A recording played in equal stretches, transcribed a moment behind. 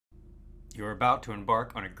You're about to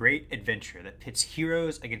embark on a great adventure that pits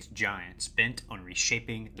heroes against giants bent on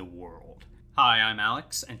reshaping the world. Hi, I'm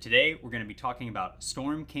Alex, and today we're going to be talking about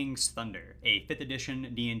Storm King's Thunder, a 5th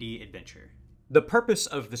edition D&D adventure. The purpose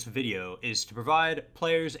of this video is to provide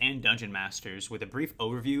players and dungeon masters with a brief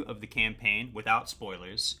overview of the campaign without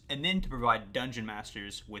spoilers, and then to provide dungeon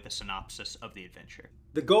masters with a synopsis of the adventure.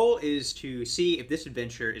 The goal is to see if this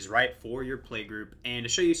adventure is right for your playgroup, and to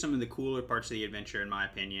show you some of the cooler parts of the adventure in my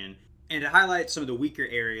opinion, and to highlight some of the weaker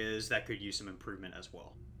areas that could use some improvement as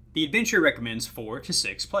well. The adventure recommends 4 to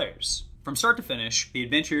 6 players. From start to finish, the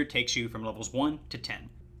adventure takes you from levels 1 to 10.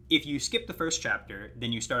 If you skip the first chapter,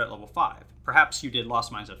 then you start at level 5. Perhaps you did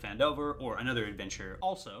Lost Mines of Phandelver or another adventure.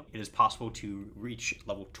 Also, it is possible to reach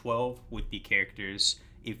level 12 with the characters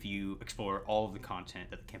if you explore all of the content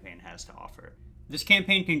that the campaign has to offer. This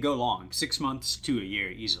campaign can go long, 6 months to a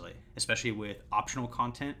year easily, especially with optional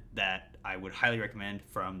content that I would highly recommend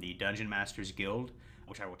from the Dungeon Masters Guild,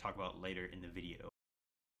 which I will talk about later in the video.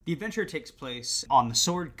 The adventure takes place on the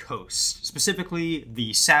Sword Coast, specifically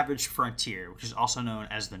the Savage Frontier, which is also known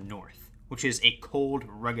as the North, which is a cold,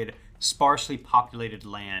 rugged, sparsely populated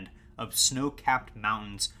land of snow-capped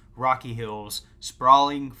mountains, rocky hills,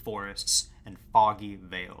 sprawling forests, and foggy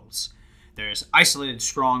vales. There's isolated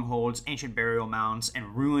strongholds, ancient burial mounds,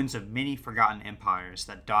 and ruins of many forgotten empires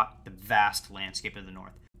that dot the vast landscape of the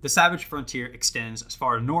North. The Savage Frontier extends as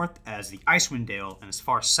far north as the Icewind Dale and as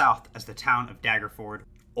far south as the town of Daggerford.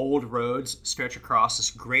 Old roads stretch across this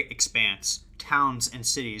great expanse, towns and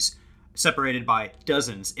cities separated by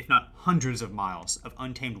dozens, if not hundreds of miles of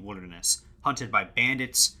untamed wilderness, hunted by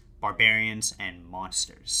bandits, barbarians, and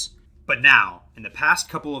monsters. But now, in the past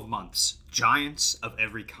couple of months, giants of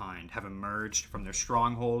every kind have emerged from their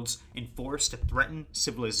strongholds in force to threaten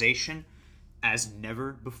civilization as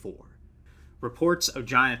never before. Reports of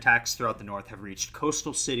giant attacks throughout the north have reached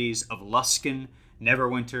coastal cities of Luskan,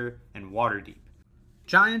 Neverwinter, and Waterdeep.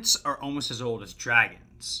 Giants are almost as old as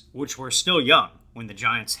dragons, which were still young when the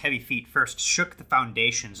giants' heavy feet first shook the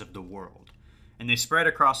foundations of the world, and they spread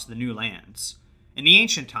across the new lands. In the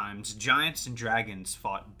ancient times, giants and dragons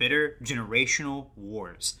fought bitter, generational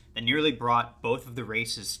wars that nearly brought both of the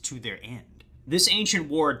races to their end. This ancient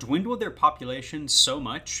war dwindled their populations so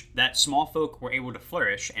much that small folk were able to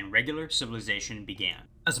flourish and regular civilization began.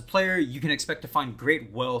 As a player, you can expect to find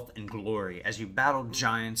great wealth and glory as you battle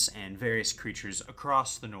giants and various creatures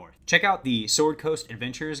across the north. Check out the Sword Coast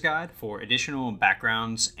Adventurers Guide for additional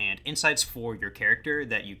backgrounds and insights for your character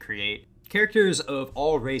that you create. Characters of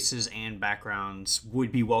all races and backgrounds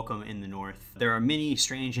would be welcome in the north. There are many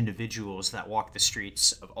strange individuals that walk the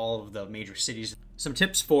streets of all of the major cities. Some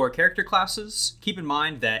tips for character classes. Keep in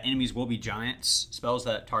mind that enemies will be giants. Spells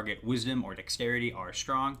that target wisdom or dexterity are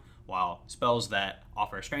strong, while spells that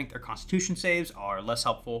offer strength or constitution saves are less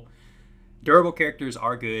helpful. Durable characters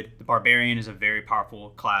are good. The barbarian is a very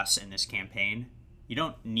powerful class in this campaign. You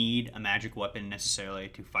don't need a magic weapon necessarily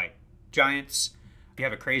to fight giants. If you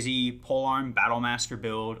have a crazy polearm battlemaster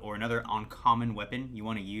build or another uncommon weapon you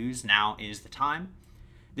want to use, now is the time.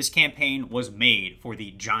 This campaign was made for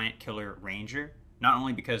the giant killer ranger, not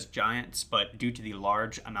only because giants, but due to the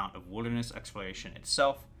large amount of wilderness exploration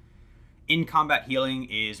itself. In-combat healing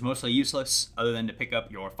is mostly useless, other than to pick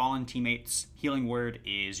up your fallen teammates. Healing word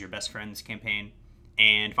is your best friend in this campaign.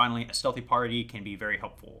 And finally, a stealthy party can be very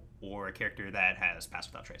helpful, or a character that has Pass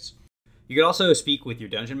Without Trace. You could also speak with your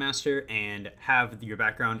dungeon master and have your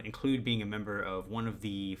background include being a member of one of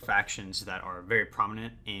the factions that are very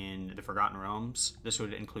prominent in the Forgotten Realms. This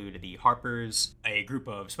would include the Harpers, a group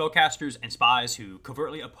of spellcasters and spies who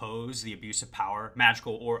covertly oppose the abuse of power,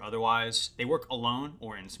 magical or otherwise. They work alone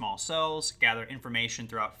or in small cells, gather information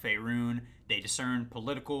throughout Faerun, they discern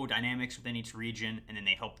political dynamics within each region, and then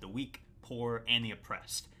they help the weak, poor, and the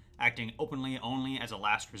oppressed, acting openly only as a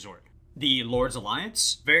last resort. The Lord's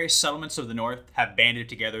Alliance. Various settlements of the north have banded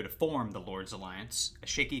together to form the Lord's Alliance, a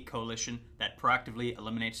shaky coalition that proactively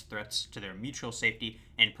eliminates threats to their mutual safety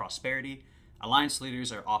and prosperity. Alliance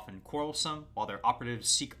leaders are often quarrelsome, while their operatives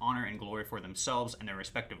seek honor and glory for themselves and their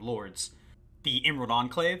respective lords. The Emerald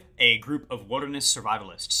Enclave, a group of wilderness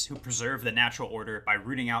survivalists who preserve the natural order by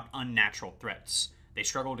rooting out unnatural threats. They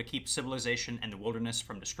struggle to keep civilization and the wilderness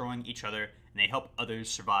from destroying each other, and they help others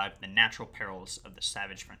survive the natural perils of the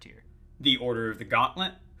savage frontier. The Order of the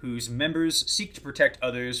Gauntlet, whose members seek to protect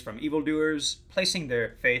others from evildoers, placing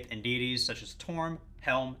their faith in deities such as Torm,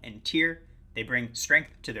 Helm, and Tyr. They bring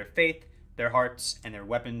strength to their faith, their hearts, and their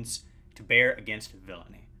weapons to bear against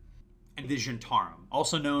villainy. And the Zhentarim,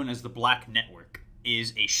 also known as the Black Network,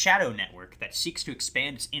 is a shadow network that seeks to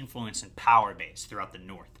expand its influence and power base throughout the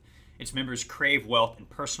north. Its members crave wealth and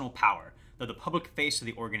personal power, though the public face of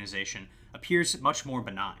the organization appears much more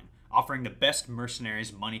benign, offering the best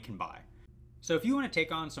mercenaries money can buy. So if you want to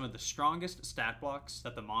take on some of the strongest stat blocks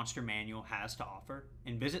that the Monster Manual has to offer,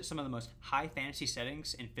 and visit some of the most high fantasy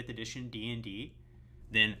settings in 5th edition D&D,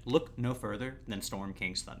 then look no further than Storm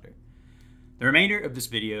King's Thunder. The remainder of this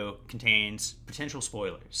video contains potential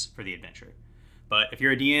spoilers for the adventure, but if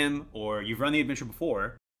you're a DM or you've run the adventure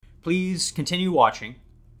before, please continue watching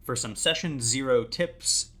for some Session 0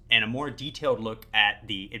 tips and a more detailed look at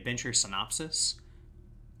the adventure synopsis.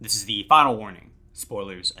 This is the final warning.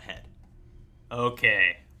 Spoilers ahead.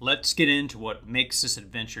 Okay, let's get into what makes this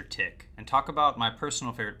adventure tick and talk about my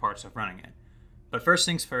personal favorite parts of running it. But first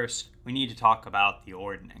things first, we need to talk about the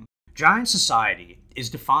Ordning. Giant society is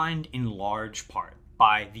defined in large part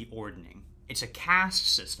by the Ordning. It's a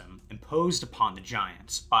caste system imposed upon the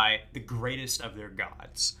giants by the greatest of their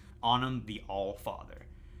gods, Ordning the All-Father.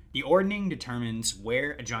 The Ordning determines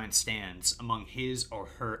where a giant stands among his or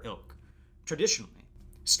her ilk. Traditionally,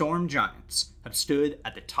 storm giants have stood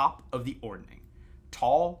at the top of the Ordning.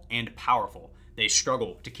 Tall and powerful, they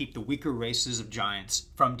struggle to keep the weaker races of giants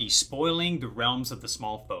from despoiling the realms of the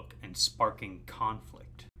small folk and sparking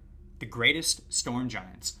conflict. The greatest storm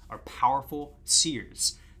giants are powerful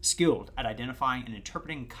seers, skilled at identifying and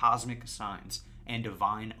interpreting cosmic signs and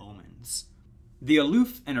divine omens. The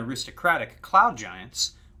aloof and aristocratic cloud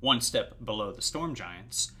giants, one step below the storm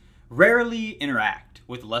giants, rarely interact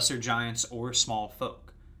with lesser giants or small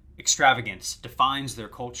folk. Extravagance defines their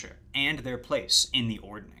culture and their place in the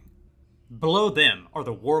Ordning. Below them are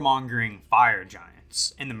the warmongering fire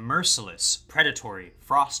giants and the merciless, predatory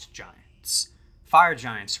frost giants. Fire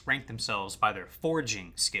giants rank themselves by their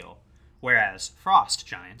forging skill, whereas frost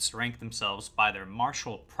giants rank themselves by their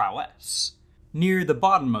martial prowess. Near the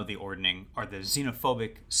bottom of the Ordning are the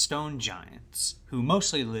xenophobic stone giants, who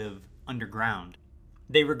mostly live underground.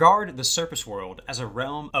 They regard the surface world as a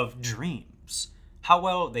realm of dreams. How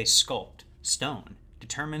well they sculpt stone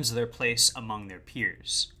determines their place among their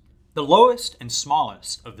peers. The lowest and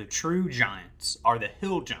smallest of the true giants are the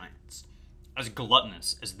hill giants, as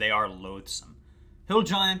gluttonous as they are loathsome. Hill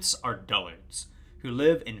giants are dullards, who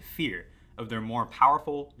live in fear of their more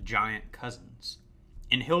powerful giant cousins.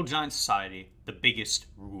 In hill giant society, the biggest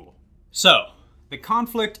rule. So, the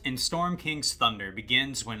conflict in Storm King's Thunder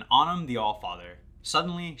begins when Ordning the Allfather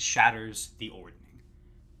suddenly shatters the Ordning,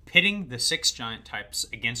 pitting the 6 giant types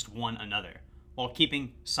against one another, while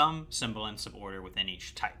keeping some semblance of order within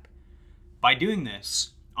each type. By doing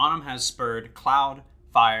this, Ordning has spurred Cloud,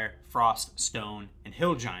 Fire, Frost, Stone, and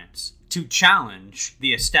Hill Giants to challenge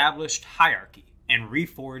the established hierarchy and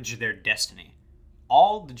reforge their destiny.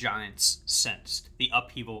 All the giants sensed the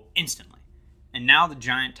upheaval instantly, and now the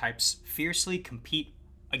giant types fiercely compete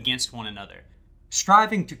against one another,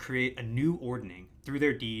 striving to create a new Ordning through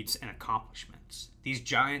their deeds and accomplishments. These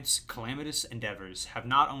giants' calamitous endeavors have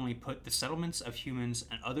not only put the settlements of humans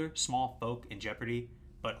and other small folk in jeopardy,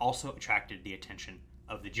 but also attracted the attention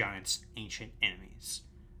of the giants' ancient enemies,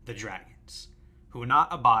 the dragons, who would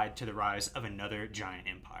not abide to the rise of another giant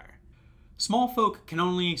empire. Small folk can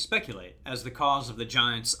only speculate as the cause of the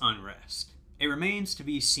giants' unrest. It remains to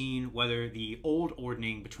be seen whether the old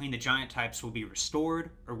Ordning between the giant types will be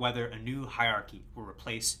restored, or whether a new hierarchy will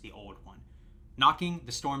replace the old one, knocking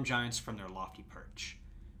the storm giants from their lofty perch.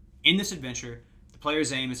 In this adventure, the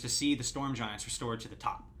player's aim is to see the storm giants restored to the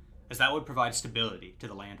top, as that would provide stability to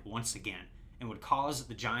the land once again, and would cause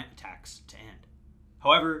the giant attacks to end.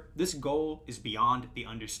 However, this goal is beyond the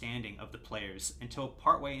understanding of the players until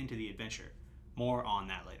partway into the adventure. More on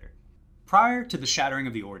that later. Prior to the shattering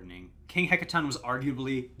of the Ordning, King Hekaton was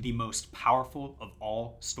arguably the most powerful of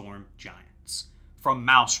all storm giants. From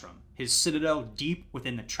Maelstrom, his citadel deep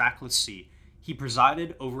within the trackless sea, he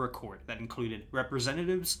presided over a court that included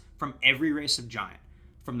representatives from every race of giant,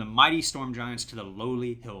 from the mighty storm giants to the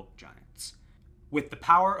lowly hill giants. With the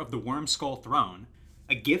power of the Wormskull throne,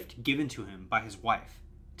 a gift given to him by his wife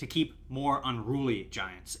to keep more unruly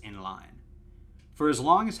giants in line. For as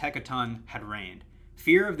long as Hekaton had reigned,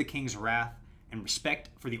 fear of the king's wrath and respect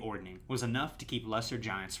for the Ordning was enough to keep lesser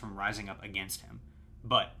giants from rising up against him.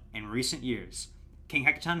 But in recent years, King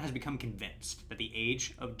Hekaton has become convinced that the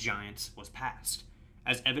age of giants was past,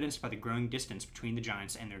 as evidenced by the growing distance between the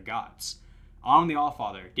giants and their gods. Ordning the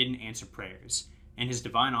Allfather didn't answer prayers, and his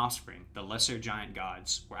divine offspring, the lesser giant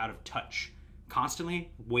gods, were out of touch, constantly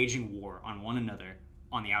waging war on one another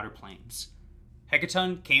on the outer planes.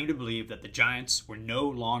 Hekaton came to believe that the giants were no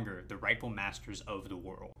longer the rightful masters of the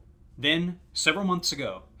world. Then, several months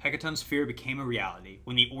ago, Hekaton's fear became a reality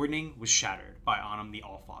when the Ordning was shattered by Ordning the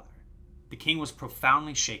Allfather. The king was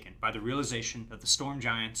profoundly shaken by the realization that the storm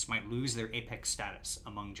giants might lose their apex status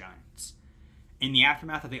among giants. In the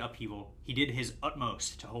aftermath of the upheaval, he did his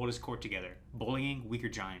utmost to hold his court together, bullying weaker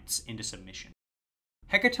giants into submission.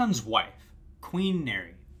 Hekaton's wife, Queen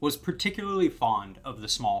Neri, was particularly fond of the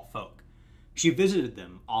small folk. She visited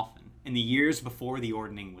them often in the years before the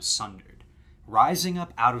Ordning was sundered, rising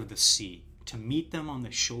up out of the sea to meet them on the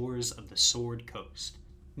shores of the Sword Coast.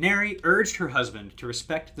 Neri urged her husband to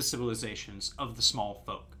respect the civilizations of the small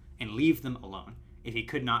folk and leave them alone if he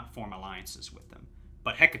could not form alliances with them.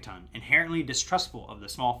 But Hekaton, inherently distrustful of the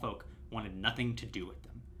small folk, wanted nothing to do with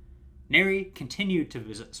them. Neri continued to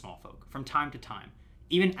visit the small folk from time to time,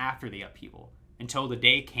 even after the upheaval, until the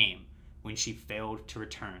day came when she failed to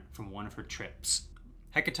return from one of her trips.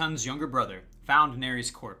 Hekaton's younger brother found Neri's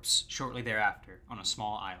corpse shortly thereafter on a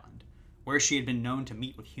small island, where she had been known to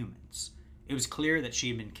meet with humans. It was clear that she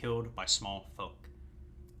had been killed by small folk.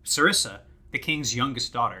 Sarissa, the king's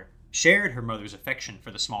youngest daughter, shared her mother's affection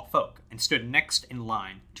for the small folk and stood next in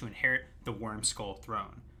line to inherit the Wormskull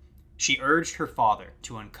throne. She urged her father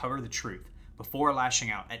to uncover the truth before lashing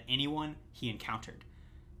out at anyone he encountered.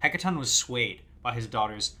 Hekaton was swayed by his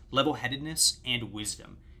daughter's level-headedness and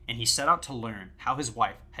wisdom, and he set out to learn how his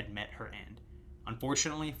wife had met her end.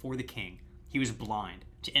 Unfortunately for the king, he was blind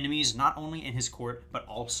to enemies not only in his court, but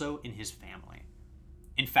also in his family.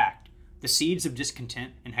 In fact, the seeds of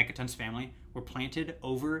discontent in Hekaton's family were planted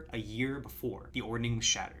over a year before the Ordning was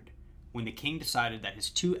shattered, when the king decided that his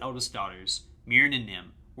two eldest daughters, Mirren and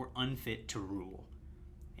Nim, were unfit to rule.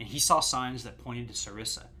 And he saw signs that pointed to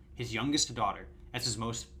Sarissa, his youngest daughter, as his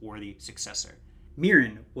most worthy successor.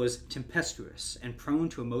 Mirren was tempestuous and prone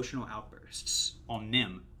to emotional outbursts, while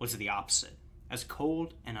Nim was the opposite, as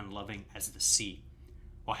cold and unloving as the sea.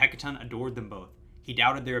 While Hekaton adored them both, he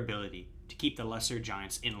doubted their ability to keep the lesser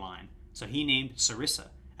giants in line, so he named Sarissa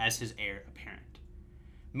as his heir apparent.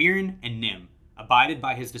 Mirren and Nim abided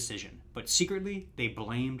by his decision, but secretly they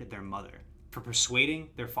blamed their mother for persuading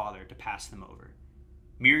their father to pass them over.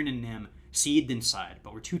 Mirren and Nim seethed inside,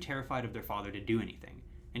 but were too terrified of their father to do anything,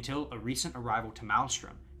 until a recent arrival to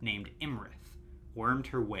Maelstrom, named Iymrith, wormed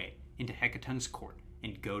her way into Hekaton's court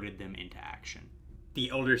and goaded them into action. The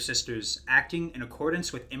elder sisters, acting in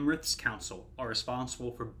accordance with Iymrith's counsel, are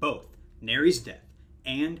responsible for both Neri's death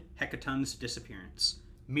and Hekaton's disappearance.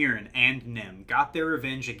 Mirren and Nim got their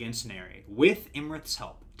revenge against Neri, with Iymrith's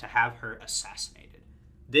help, to have her assassinated.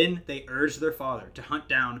 Then they urged their father to hunt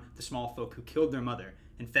down the small folk who killed their mother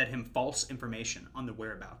and fed him false information on the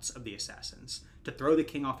whereabouts of the assassins, to throw the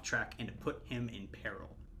king off track and to put him in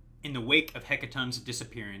peril. In the wake of Hekaton's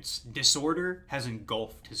disappearance, disorder has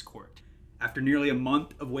engulfed his court. After nearly a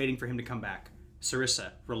month of waiting for him to come back,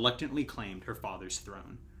 Sarissa reluctantly claimed her father's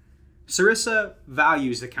throne. Sarissa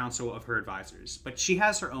values the counsel of her advisors, but she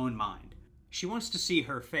has her own mind. She wants to see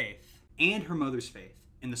her faith, and her mother's faith,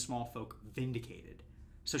 in the small folk vindicated.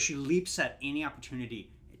 So she leaps at any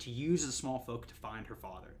opportunity to use the small folk to find her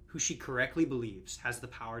father, who she correctly believes has the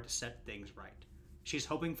power to set things right. She's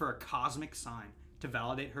hoping for a cosmic sign to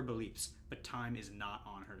validate her beliefs, but time is not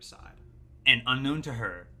on her side. And unknown to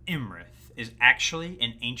her, Iymrith is actually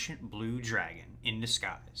an ancient blue dragon in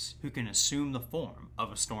disguise who can assume the form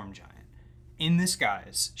of a storm giant. In this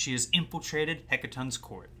guise, she has infiltrated Hekaton's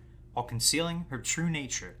court while concealing her true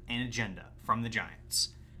nature and agenda from the giants,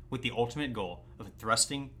 with the ultimate goal of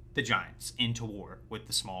thrusting the giants into war with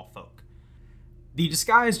the small folk. The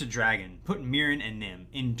disguised dragon put Mirren and Nim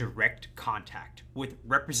in direct contact with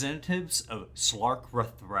representatives of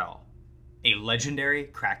Slark-Rathrel, a legendary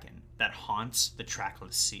kraken that haunts the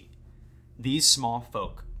trackless sea. These small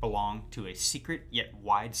folk belong to a secret yet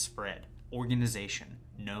widespread organization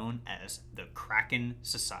known as the Kraken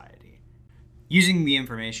Society. Using the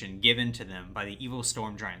information given to them by the evil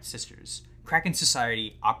storm giant sisters, Kraken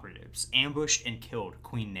Society operatives ambushed and killed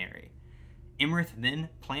Queen Neri. Iymrith then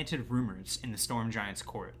planted rumors in the storm giant's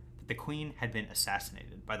court that the queen had been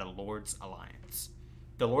assassinated by the Lord's Alliance.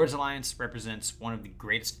 The Lord's Alliance represents one of the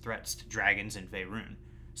greatest threats to dragons in Faerun,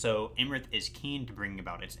 so Iymrith is keen to bring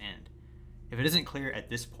about its end. If it isn't clear at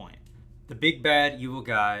this point, the big bad evil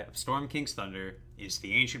guy of Storm King's Thunder is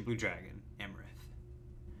the ancient blue dragon, Iymrith.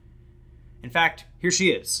 In fact, here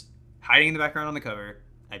she is, hiding in the background on the cover.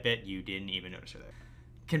 I bet you didn't even notice her there.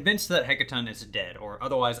 Convinced that Hekaton is dead or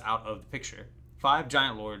otherwise out of the picture, 5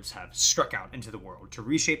 giant lords have struck out into the world to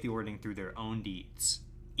reshape the Ordning through their own deeds,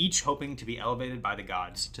 each hoping to be elevated by the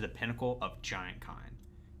gods to the pinnacle of giant kind.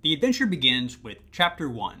 The adventure begins with Chapter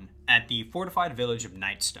 1 at the fortified village of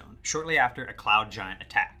Nightstone, shortly after a cloud giant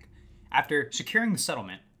attack. After securing the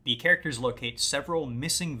settlement, the characters locate several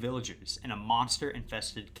missing villagers in a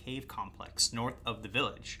monster-infested cave complex north of the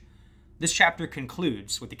village. This chapter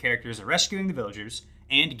concludes with the characters rescuing the villagers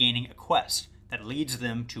and gaining a quest that leads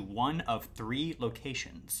them to one of 3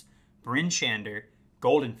 locations: Bryn Shander,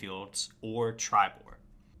 Golden Fields, or Tribor.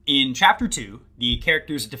 In Chapter 2, the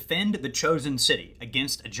characters defend the Chosen City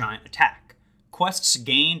against a giant attack. Quests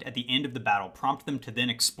gained at the end of the battle prompt them to then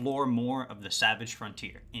explore more of the Savage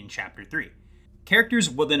Frontier in Chapter 3. Characters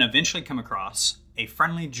will then eventually come across a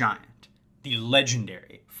friendly giant, the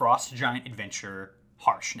legendary Frost Giant adventurer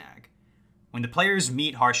Harshnag. When the players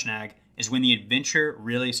meet Harshnag is when the adventure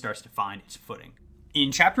really starts to find its footing.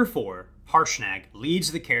 In Chapter 4, Harshnag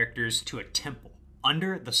leads the characters to a temple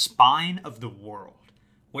under the spine of the world,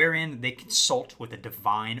 wherein they consult with a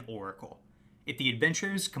divine oracle. If the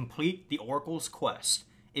adventurers complete the oracle's quest,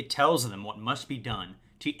 it tells them what must be done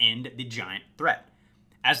to end the giant threat.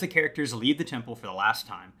 As the characters leave the temple for the last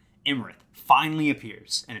time, Iymrith finally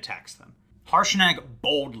appears and attacks them. Harshnag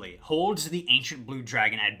boldly holds the ancient blue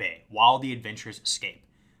dragon at bay while the adventurers escape.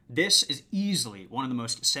 This is easily one of the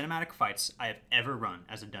most cinematic fights I have ever run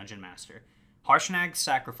as a dungeon master. Harshnag's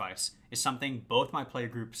sacrifice is something both my player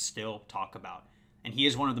groups still talk about, and he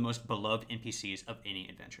is one of the most beloved NPCs of any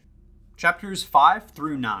adventure. Chapters 5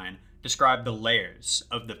 through 9 describe the lairs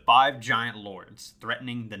of the 5 giant lords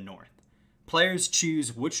threatening the north. Players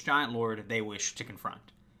choose which giant lord they wish to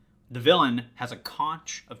confront. The villain has a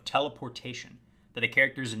conch of teleportation that the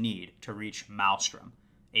characters need to reach Maelstrom,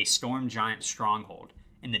 a storm giant stronghold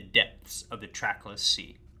in the depths of the trackless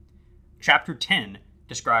sea. Chapter 10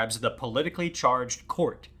 describes the politically charged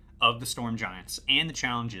court of the storm giants and the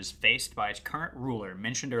challenges faced by its current ruler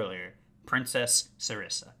mentioned earlier, Princess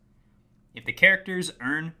Sarissa. If the characters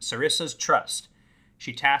earn Sarissa's trust,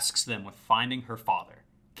 she tasks them with finding her father,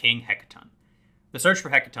 King Hekaton. The search for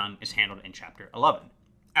Hekaton is handled in Chapter 11.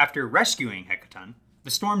 After rescuing Hekaton,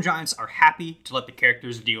 the storm giants are happy to let the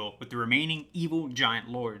characters deal with the remaining evil giant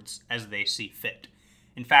lords as they see fit.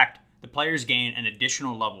 In fact, the players gain an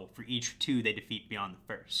additional level for each 2 they defeat beyond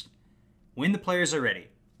the first. When the players are ready,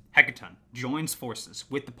 Hekaton joins forces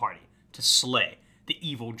with the party to slay the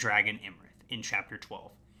evil dragon Iymrith in Chapter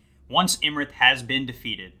 12. Once Iymrith has been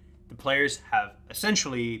defeated, the players have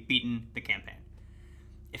essentially beaten the campaign.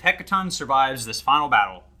 If Hekaton survives this final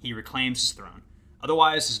battle, he reclaims his throne.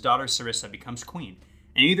 Otherwise, his daughter Sarissa becomes queen.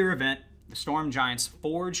 In either event, the storm giants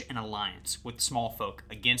forge an alliance with small folk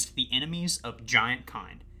against the enemies of giant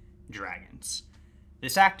kind, dragons.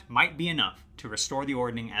 This act might be enough to restore the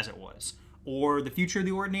Ordning as it was, or the future of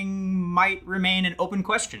the Ordning might remain an open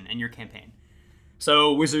question in your campaign.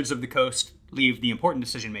 So, Wizards of the Coast leave the important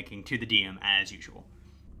decision-making to the DM as usual.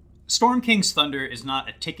 Storm King's Thunder is not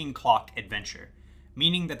a ticking clock adventure,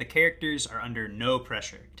 meaning that the characters are under no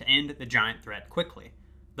pressure to end the giant threat quickly.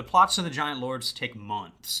 The plots of the giant lords take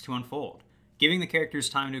months to unfold, giving the characters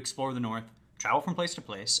time to explore the north, travel from place to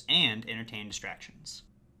place, and entertain distractions.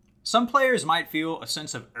 Some players might feel a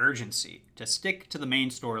sense of urgency to stick to the main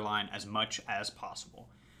storyline as much as possible,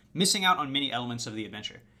 missing out on many elements of the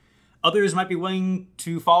adventure. Others might be willing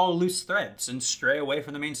to follow loose threads and stray away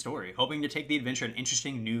from the main story, hoping to take the adventure in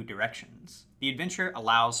interesting new directions. The adventure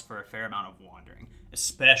allows for a fair amount of wandering,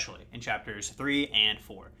 especially in Chapters 3 and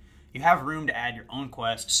 4. You have room to add your own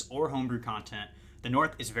quests or homebrew content. The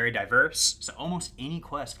North is very diverse, so almost any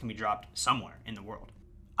quest can be dropped somewhere in the world.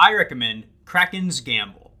 I recommend Kraken's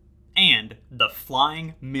Gamble and The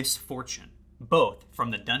Flying Misfortune, both from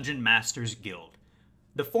the Dungeon Masters Guild.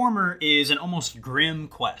 The former is an almost grim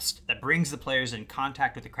quest that brings the players in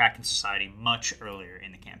contact with the Kraken Society much earlier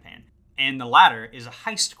in the campaign. And the latter is a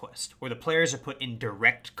heist quest where the players are put in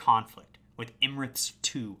direct conflict with Iymrith's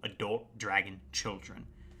 2 adult dragon children.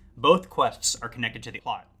 Both quests are connected to the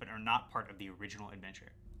plot, but are not part of the original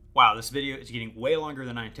adventure. Wow, this video is getting way longer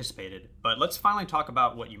than I anticipated, but let's finally talk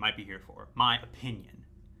about what you might be here for, my opinion.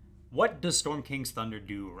 What does Storm King's Thunder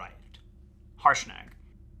do right? Harshnag.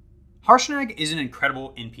 Harshnag is an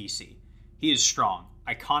incredible NPC. He is strong,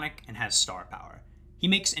 iconic, and has star power. He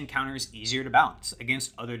makes encounters easier to balance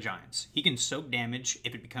against other giants. He can soak damage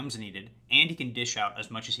if it becomes needed, and he can dish out as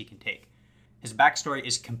much as he can take. His backstory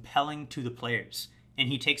is compelling to the players, and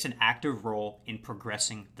he takes an active role in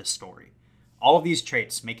progressing the story. All of these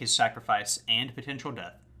traits make his sacrifice and potential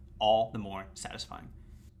death all the more satisfying.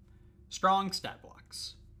 Strong stat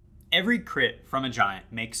blocks. Every crit from a giant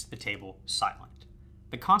makes the table silent.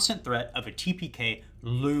 The constant threat of a TPK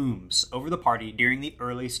looms over the party during the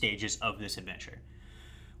early stages of this adventure.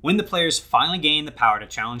 When the players finally gain the power to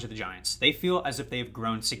challenge the giants, they feel as if they have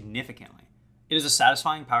grown significantly. It is a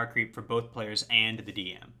satisfying power creep for both players and the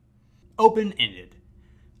DM. Open-ended.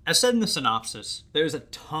 As said in the synopsis, there is a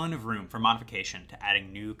ton of room for modification to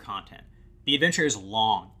adding new content. The adventure is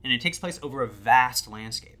long, and it takes place over a vast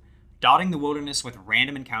landscape. Dotting the wilderness with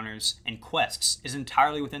random encounters and quests is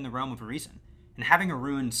entirely within the realm of reason. and having a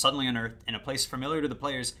ruin suddenly unearthed in a place familiar to the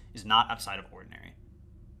players is not outside of ordinary.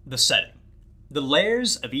 The setting. The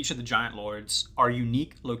lairs of each of the giant lords are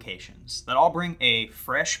unique locations that all bring a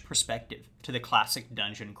fresh perspective to the classic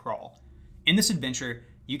dungeon crawl. In this adventure,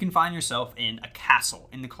 you can find yourself in a castle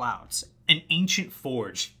in the clouds, an ancient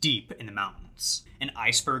forge deep in the mountains, an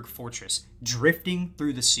iceberg fortress drifting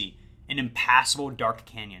through the sea, an impassable dark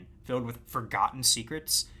canyon filled with forgotten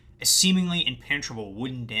secrets, a seemingly impenetrable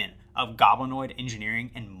wooden den of goblinoid engineering,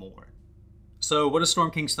 and more. So what does Storm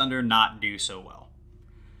King's Thunder not do so well?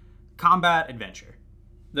 Combat adventure.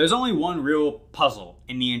 There's only one real puzzle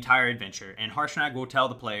in the entire adventure, and Harshnag will tell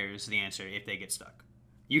the players the answer if they get stuck.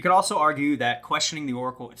 You could also argue that questioning the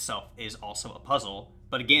Oracle itself is also a puzzle,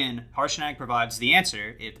 but again, Harshnag provides the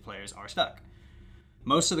answer if the players are stuck.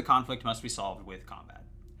 Most of the conflict must be solved with combat.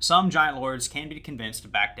 Some giant lords can be convinced to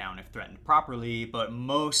back down if threatened properly, but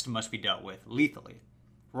most must be dealt with lethally.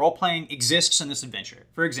 Role-playing exists in this adventure.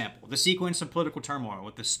 For example, the sequence of political turmoil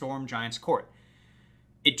with the Storm Giant's court.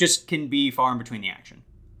 It just can be far in between the action.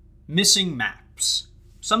 Missing maps.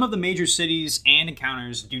 Some of the major cities and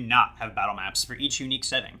encounters do not have battle maps for each unique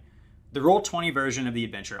setting. The Roll20 version of the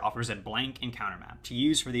adventure offers a blank encounter map to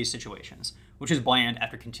use for these situations, which is bland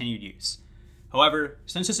after continued use. However,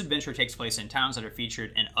 since this adventure takes place in towns that are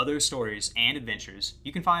featured in other stories and adventures,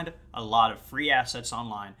 you can find a lot of free assets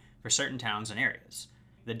online for certain towns and areas.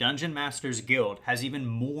 The Dungeon Masters Guild has even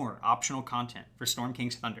more optional content for Storm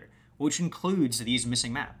King's Thunder, which includes these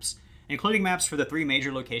missing maps, including maps for the 3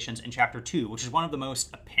 major locations in Chapter 2, which is one of the most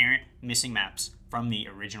apparent missing maps from the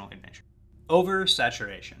original adventure.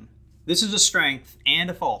 Oversaturation. This is a strength and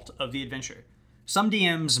a fault of the adventure. Some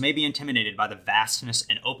DMs may be intimidated by the vastness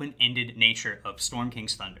and open-ended nature of Storm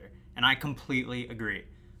King's Thunder, and I completely agree.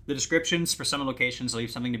 The descriptions for some locations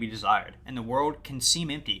leave something to be desired, and the world can seem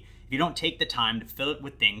empty if you don't take the time to fill it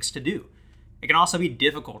with things to do. It can also be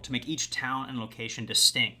difficult to make each town and location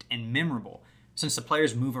distinct and memorable, since the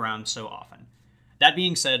players move around so often. That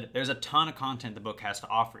being said, there's a ton of content the book has to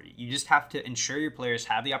offer you. You just have to ensure your players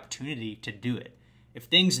have the opportunity to do it. If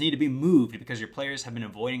things need to be moved because your players have been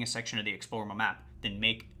avoiding a section of the explorable map, then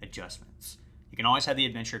make adjustments. You can always have the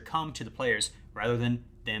adventure come to the players rather than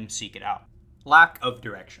them seek it out. Lack of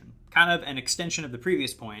direction. Kind of an extension of the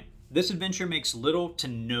previous point, this adventure makes little to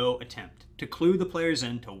no attempt to clue the players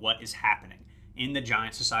into what is happening in the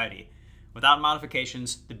giant society. Without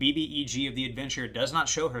modifications, the BBEG of the adventure does not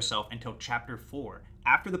show herself until Chapter 4,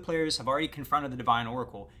 after the players have already confronted the Divine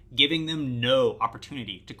Oracle, giving them no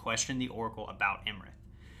opportunity to question the Oracle about Iymrith.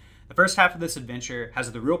 The first half of this adventure has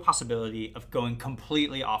the real possibility of going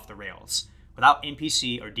completely off the rails. Without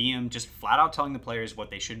NPC or DM just flat out telling the players what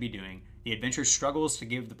they should be doing, the adventure struggles to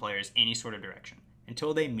give the players any sort of direction,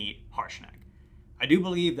 until they meet Harshnag. I do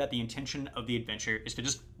believe that the intention of the adventure is to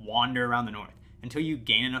just wander around the north, until you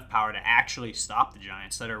gain enough power to actually stop the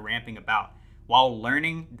giants that are ramping about, while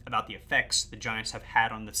learning about the effects the giants have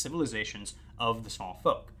had on the civilizations of the small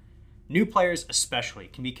folk. New players especially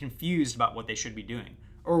can be confused about what they should be doing,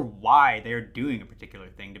 or why they are doing a particular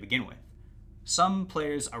thing to begin with. Some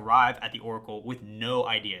players arrive at the Oracle with no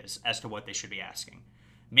ideas as to what they should be asking.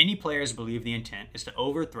 Many players believe the intent is to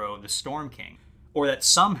overthrow the Storm King, or that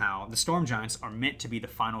somehow the Storm Giants are meant to be the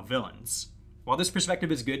final villains. While this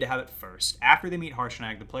perspective is good to have at first, after they meet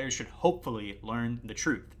Harshnag, the players should hopefully learn the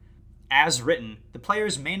truth. As written, the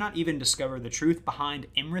players may not even discover the truth behind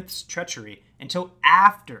Iymrith's treachery until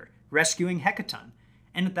after rescuing Hekaton,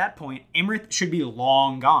 and at that point, Iymrith should be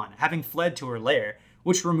long gone, having fled to her lair,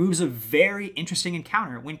 which removes a very interesting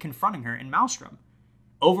encounter when confronting her in Maelstrom.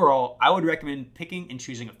 Overall, I would recommend picking and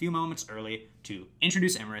choosing a few moments early to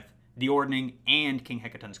introduce Iymrith, the Ordning, and King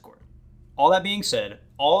Hekaton's court. All that being said,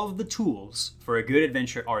 all of the tools for a good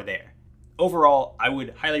adventure are there. Overall, I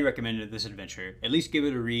would highly recommend this adventure. At least give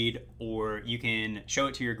it a read, or you can show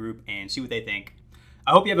it to your group and see what they think.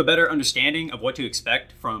 I hope you have a better understanding of what to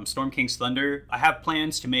expect from Storm King's Thunder. I have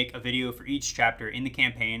plans to make a video for each chapter in the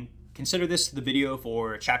campaign. Consider this the video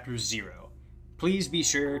for Chapter 0. Please be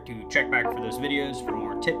sure to check back for those videos for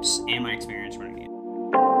more tips and my experience running the game.